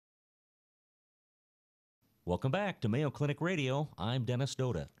Welcome back to Mayo Clinic Radio. I'm Dennis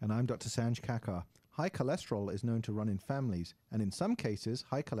Doda. And I'm Dr. Sanj Kakar. High cholesterol is known to run in families, and in some cases,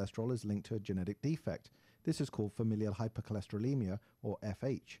 high cholesterol is linked to a genetic defect. This is called familial hypercholesterolemia, or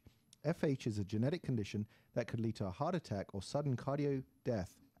FH. FH is a genetic condition that could lead to a heart attack or sudden cardio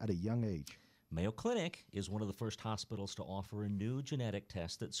death at a young age. Mayo Clinic is one of the first hospitals to offer a new genetic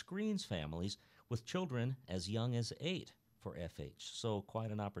test that screens families with children as young as 8 for FH, so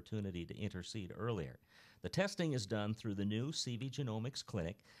quite an opportunity to intercede earlier. The testing is done through the new CV Genomics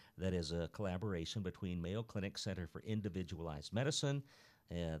Clinic, that is a collaboration between Mayo Clinic Center for Individualized Medicine,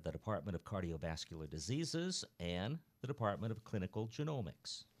 the Department of Cardiovascular Diseases, and the Department of Clinical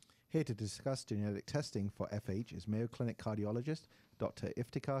Genomics. Here to discuss genetic testing for FH is Mayo Clinic Cardiologist Dr.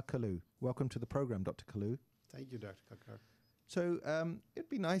 Iftikhar Kullo. Welcome to the program, Dr. Kullo. Thank you, Dr. Kakar. So it'd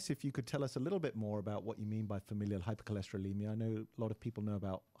be nice if you could tell us a little bit more about what you mean by familial hypercholesterolemia. I know a lot of people know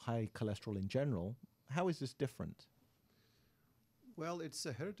about high cholesterol in general. How is this different? Well, it's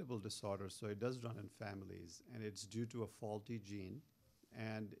a heritable disorder, so it does run in families, and it's due to a faulty gene.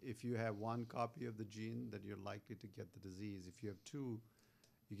 And if you have one copy of the gene, then you're likely to get the disease. If you have two,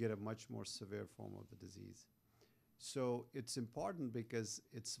 you get a much more severe form of the disease. So it's important because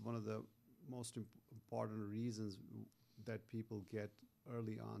it's one of the most important reasons that people get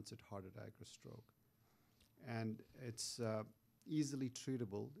early onset heart attack or stroke. And it's easily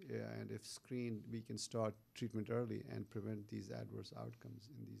treatable, and if screened, we can start treatment early and prevent these adverse outcomes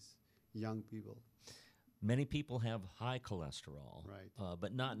in these young people. Many people have high cholesterol, Right.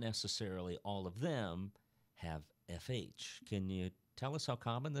 But not necessarily all of them have FH. Can you tell us how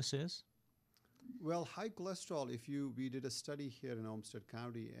common this is? Well, high cholesterol, we did a study here in Olmsted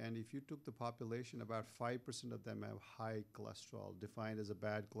County, and if you took the population, about 5% of them have high cholesterol, defined as a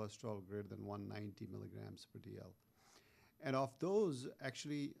bad cholesterol greater than 190 milligrams per DL. And of those,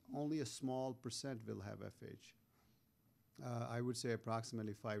 actually, only a small percent will have FH. I would say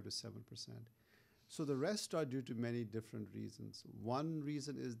approximately 5 to 7%. So the rest are due to many different reasons. One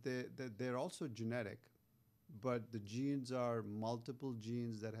reason is that they're also genetic, but the genes are multiple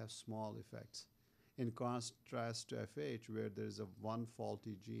genes that have small effects. In contrast to FH, where there's one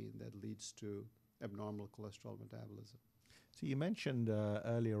faulty gene that leads to abnormal cholesterol metabolism. So you mentioned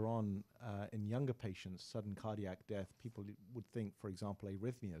earlier on in younger patients, sudden cardiac death, people would think, for example,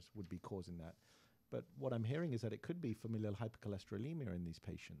 arrhythmias would be causing that. But what I'm hearing is that it could be familial hypercholesterolemia in these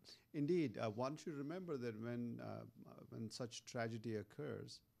patients. Indeed, one should remember that when such tragedy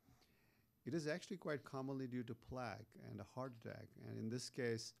occurs, it is actually quite commonly due to plaque and a heart attack. And in this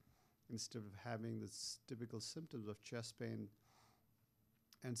case, instead of having the typical symptoms of chest pain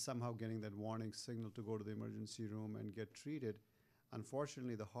and somehow getting that warning signal to go to the emergency room and get treated,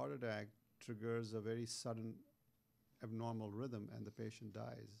 unfortunately, the heart attack triggers a very sudden abnormal rhythm and the patient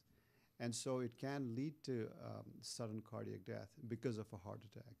dies. And so it can lead to sudden cardiac death because of a heart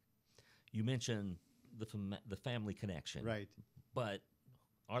attack. You mentioned the family connection. Right. But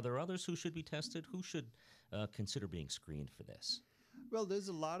are there others who should be tested? Who should consider being screened for this? Well, there's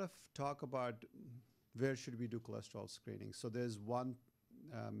a lot of talk about where should we do cholesterol screening. So there's one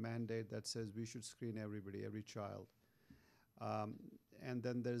mandate that says we should screen everybody, every child. And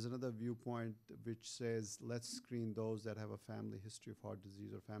then there's another viewpoint which says let's screen those that have a family history of heart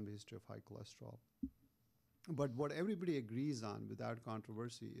disease or family history of high cholesterol. But what everybody agrees on without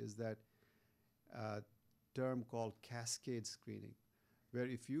controversy is that term called Cascade Screening, where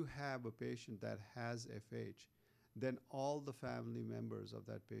if you have a patient that has FH, then all the family members of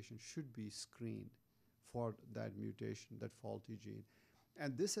that patient should be screened for that mutation, that faulty gene.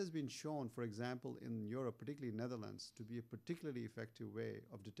 And this has been shown, for example, in Europe, particularly Netherlands, to be a particularly effective way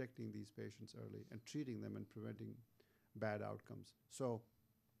of detecting these patients early and treating them and preventing bad outcomes. So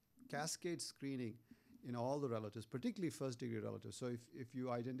cascade screening in all the relatives, particularly first-degree relatives. So if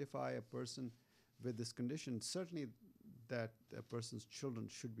you identify a person with this condition, certainly that a person's children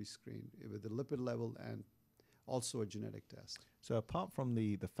should be screened with the lipid level and also a genetic test. So apart from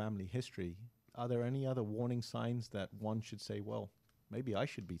the family history, are there any other warning signs that one should say, well, maybe I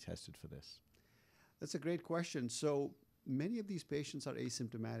should be tested for this? That's a great question. So many of these patients are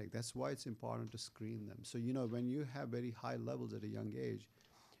asymptomatic. That's why it's important to screen them. So, when you have very high levels at a young age,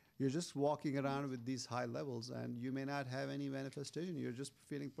 you're just walking around with these high levels and you may not have any manifestation. You're just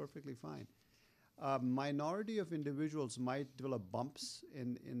feeling perfectly fine. A minority of individuals might develop bumps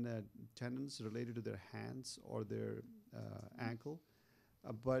in tendons related to their hands or their ankle.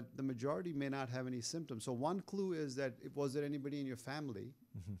 But the majority may not have any symptoms. So one clue is that was there anybody in your family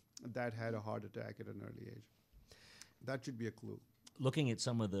that had a heart attack at an early age? That should be a clue. Looking at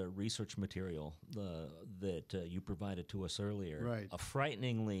some of the research material that you provided to us earlier, Right. a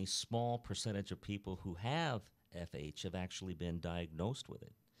frighteningly small percentage of people who have FH have actually been diagnosed with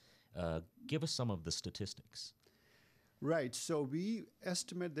it. Give us some of the statistics. Right. So we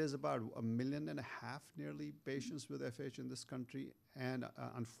estimate there's about 1.5 million nearly patients with FH in this country, and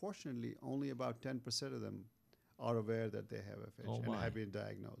unfortunately, only about 10% of them are aware that they have FH Oh, and my. have been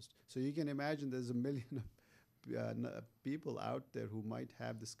diagnosed. So you can imagine there's 1 million people out there who might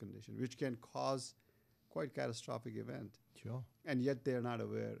have this condition, which can cause quite catastrophic event, Sure. and yet they're not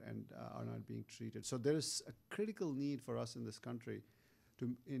aware and are not being treated. So there is a critical need for us in this country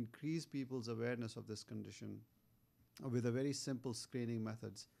to increase people's awareness of this condition with a very simple screening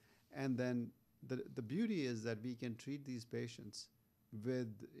methods. And then the beauty is that we can treat these patients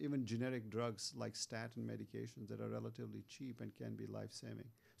with even generic drugs like statin medications that are relatively cheap and can be life-saving.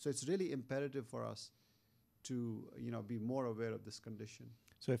 So it's really imperative for us to be more aware of this condition.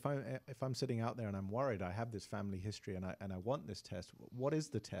 So if I'm sitting out there and I'm worried, I have this family history and I want this test. What is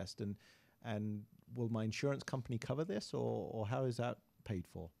the test, and will my insurance company cover this, or how is that paid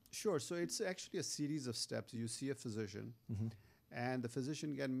for? Sure. So it's actually a series of steps. You see a physician, and the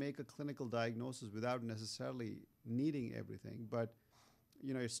physician can make a clinical diagnosis without necessarily needing everything. But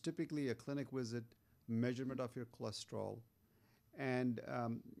it's typically a clinic visit, measurement of your cholesterol, and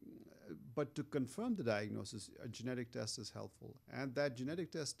but to confirm the diagnosis, a genetic test is helpful, and that genetic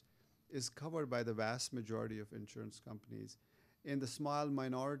test is covered by the vast majority of insurance companies. In the small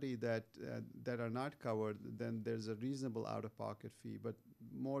minority that are not covered, then there's a reasonable out-of-pocket fee, but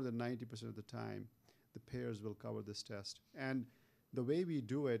more than 90% of the time, the payers will cover this test. And the way we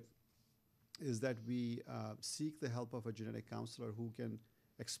do it is that we seek the help of a genetic counselor who can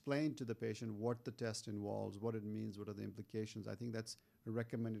explain to the patient what the test involves, what it means, what are the implications. I think that's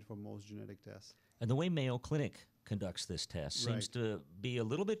recommended for most genetic tests. And the way Mayo Clinic conducts this test seems to be a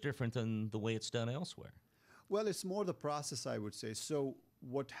little bit different than the way it's done elsewhere. Well, it's more the process, I would say. So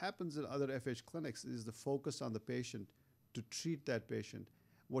what happens in other FH clinics is the focus on the patient to treat that patient.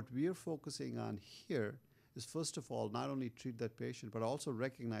 What we are focusing on here is, first of all, not only treat that patient, but also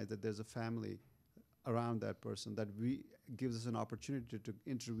recognize that there's a family around that person that gives us an opportunity to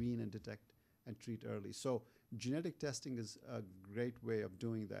intervene and detect and treat early. So genetic testing is a great way of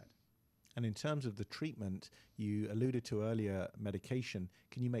doing that. And in terms of the treatment, you alluded to earlier medication.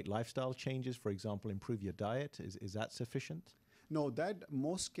 Can you make lifestyle changes, for example, improve your diet? Is that sufficient? No, that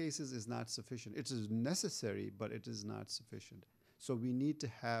most cases is not sufficient. It is necessary, but it is not sufficient. So we need to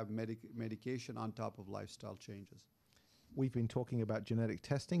have medication on top of lifestyle changes. We've been talking about genetic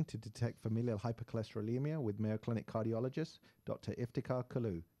testing to detect familial hypercholesterolemia with Mayo Clinic cardiologist Dr. Iftikhar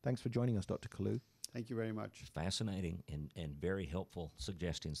Kullo. Thanks for joining us, Dr. Kullo. Thank you very much. Fascinating and very helpful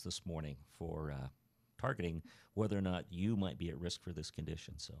suggestions this morning for targeting whether or not you might be at risk for this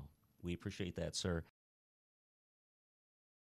condition. So we appreciate that, sir.